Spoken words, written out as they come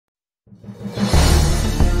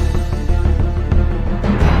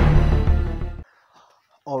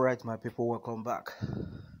right, my people, welcome back.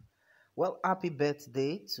 Well, happy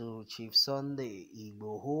birthday to Chief Sunday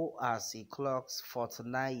Igboho as he clocks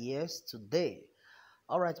 49 years today.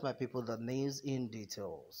 All right, my people, the news in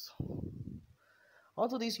details.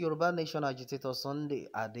 Onto this Yoruba Nation agitator Sunday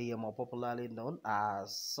Adeyemo, popularly known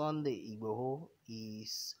as Sunday Igboho,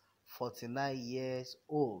 is 49 years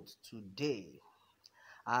old today.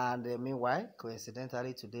 And meanwhile,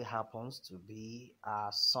 coincidentally, today happens to be a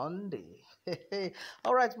Sunday.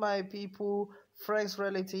 All right, my people, friends,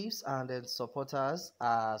 relatives, and then supporters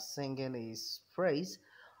are singing his praise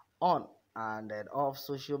on and then off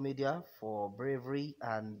social media for bravery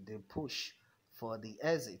and the push for the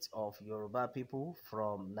exit of Yoruba people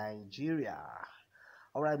from Nigeria.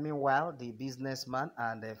 All right, meanwhile, the businessman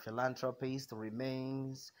and the philanthropist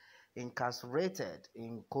remains incarcerated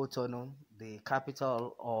in Cotonou, the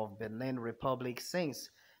capital of Benin Republic, since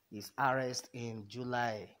his arrest in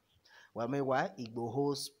July. Well, meanwhile,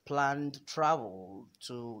 Igboho's planned travel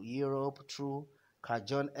to Europe through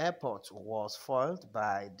Cajon Airport was foiled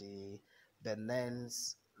by the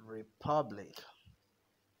Benin's Republic.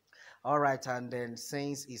 All right, and then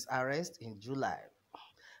since his arrest in July,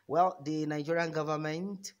 well, the Nigerian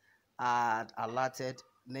government had alerted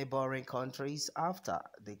neighboring countries after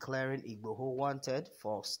declaring Igboho wanted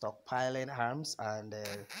for stockpiling arms and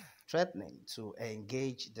threatening to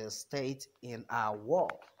engage the state in a war.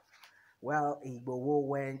 Well, Igboho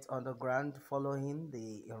went underground following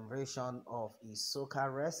the invasion of his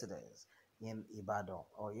Soka residence in Ibadan.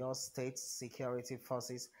 Oyo State security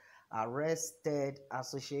forces arrested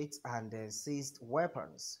associates and seized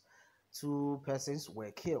weapons. Two persons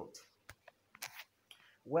were killed.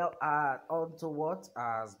 Well, on to what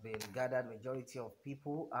has been gathered, majority of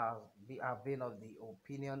people have been of the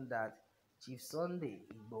opinion that Chief Sunday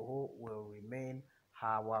Igboho will remain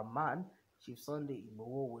our man. Chief Sunday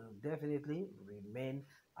Igboho will definitely remain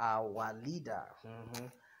our leader.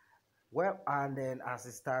 Well, and then as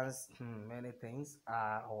it stands, many things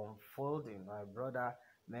are unfolding, my brother.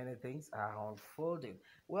 Many things are unfolding.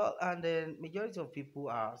 Well, and then majority of people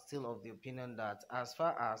are still of the opinion that as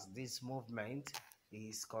far as this movement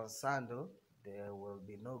is concerned, there will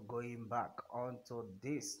be no going back onto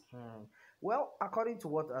this. Well, according to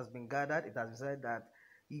what has been gathered, it has been said that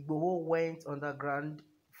Igboho went underground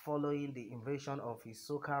following the invasion of his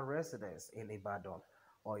Soka residence in Ibadan,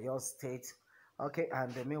 Oyo State. Okay,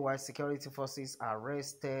 and meanwhile, security forces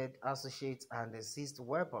arrested associates and seized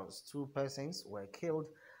weapons. Two persons were killed.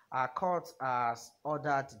 A court has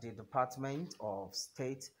ordered the Department of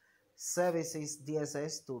State Services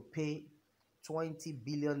 (DSS) to pay 20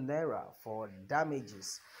 billion naira for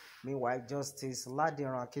damages. Meanwhile, Justice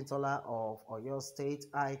Ladiran Akintola of Oyo State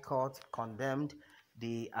High Court condemned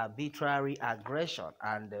the arbitrary aggression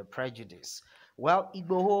and prejudice. Well,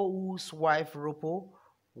 Igboho, whose wife Ropo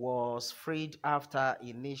was freed after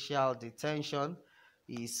initial detention,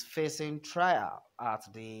 is facing trial at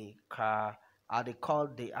the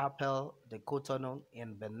court de appel de Cotonou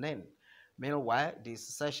in Benin. Meanwhile, the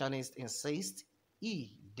secessionist insists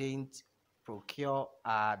he didn't procure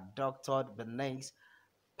a doctored Benin's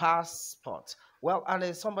passport. Well, and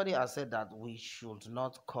then somebody has said that we should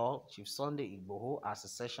not call Chief Sunday Igboho a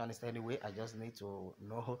secessionist anyway. I just need to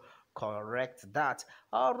know correct that.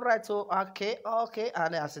 All right, so okay,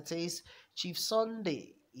 and as it is, Chief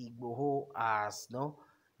Sunday Igboho has no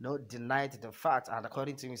denied the fact, and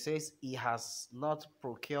according to him, he says he has not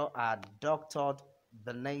procured a doctored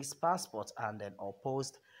Benin's passport and then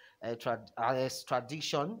opposed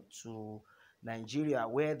extradition to Nigeria,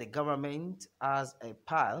 where the government has a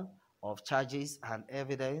pile of charges and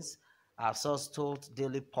evidence. I've source told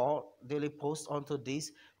Daily Post onto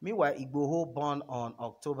this. Meanwhile, Igboho, born on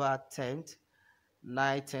October 10th,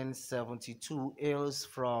 1972, hails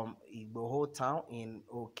from Igboho town in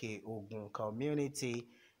Oke Ogun community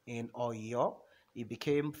in Oyo. He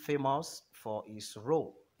became famous for his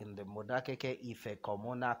role in the Modakeke Ife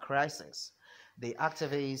communal crisis. The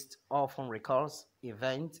activist often recalls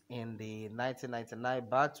events in the 1999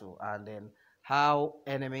 battle and then how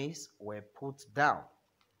enemies were put down.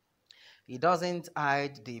 He doesn't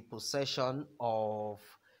hide the possession of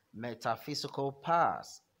metaphysical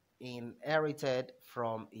powers inherited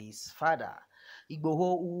from his father.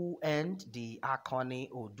 Igboho, who earned the Akoni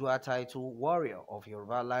Odua title Warrior of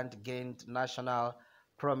Yoruba Land, gained national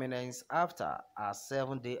prominence after a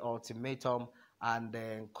 7-day ultimatum and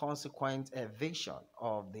then consequent eviction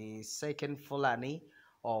of the second Fulani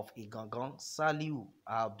of Igangan, Saliu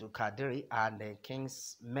Abdulkadiri, and the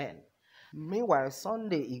king's men. Meanwhile,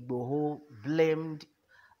 Sunday Igboho blamed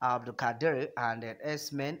Abdulkadir and the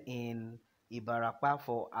S-men in Ibarapa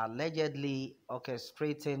for allegedly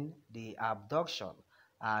orchestrating the abduction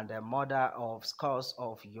and the mother of scores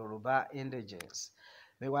of Yoruba indigenes.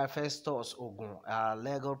 Meanwhile, Festus Ogun, a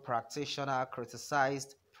legal practitioner,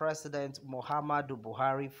 criticized President Muhammadu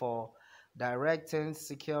Buhari for directing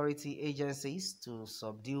security agencies to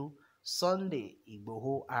subdue Sunday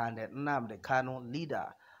Igboho and Nnamdi Kanu, leader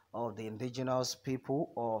of the indigenous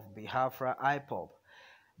people of Biafra IPOB.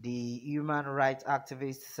 The human rights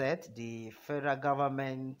activist said the federal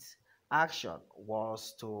government action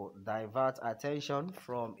was to divert attention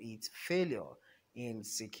from its failure in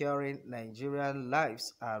securing Nigerian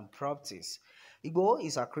lives and properties. Igbo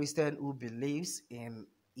is a Christian who believes in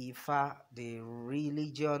Ifa, the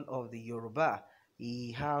religion of the Yoruba.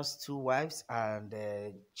 He has two wives and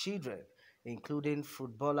children, including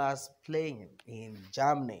footballers playing in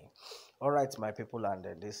Germany. All right, my people, and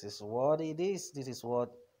this is what it is. This is what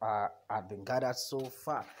had been gathered so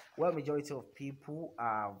far. Well, majority of people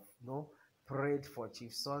have prayed for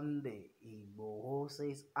Chief Sunday. Igboho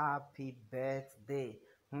says happy birthday.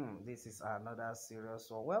 This is another serious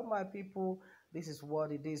one. Well, my people, this is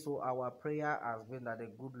what it is. So our prayer has been that the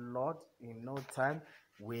good Lord in no time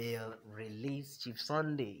will release Chief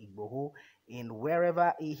Sunday Igboho in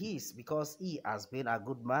wherever he is, because he has been a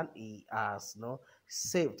good man. He has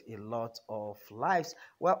saved a lot of lives.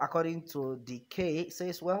 Well, according to DK, it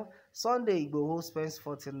says, well, Sunday Igboho spends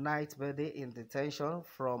 49th birthday in detention,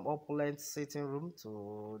 from opulent sitting room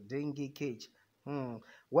to dengue cage.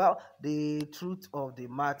 Well, the truth of the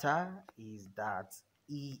matter is that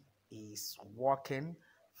he is working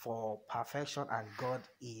for perfection, and God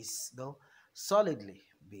is solidly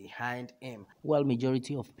behind him. Well,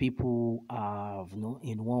 majority of people have,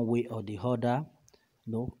 in one way or the other,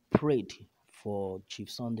 prayed for Chief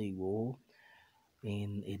Sunday Igboho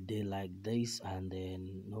in a day like this, and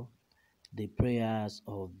then, the prayers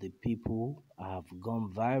of the people have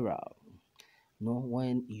gone viral.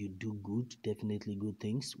 When you do good, definitely good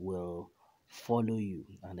things will follow you,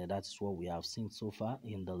 and that's what we have seen so far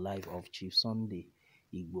in the life of Chief Sunday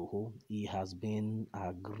Igboho. He has been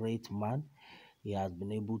a great man. He has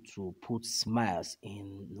been able to put smiles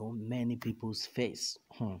in many people's face,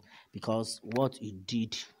 because what he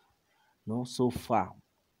did so far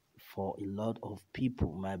for a lot of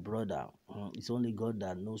people, my brother, it's only God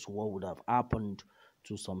that knows what would have happened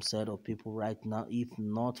to some set of people right now if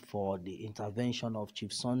not for the intervention of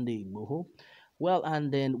Chief Sunday Igboho. Well,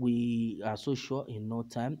 and then we are so sure in no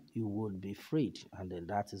time he would be freed, and then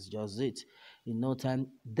that is just it. In no time,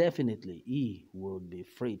 definitely he will be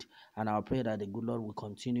freed, and I pray that the good Lord will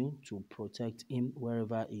continue to protect him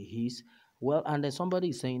wherever he is. Well, and then somebody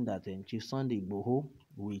is saying that Chief Sunday Igboho,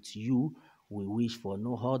 with you, we wish for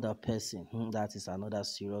no other person. That is another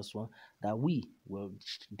serious one that we will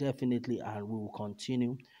definitely and we will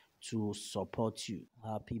continue to support you.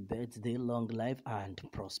 Happy birthday, long life, and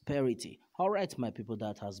prosperity. All right, my people,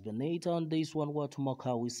 that has been it on this one. What more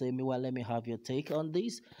can we say? Meanwhile, let me have your take on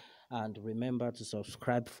this. And remember to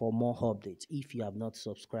subscribe for more updates if you have not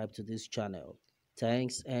subscribed to this channel.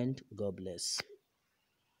 Thanks and God bless.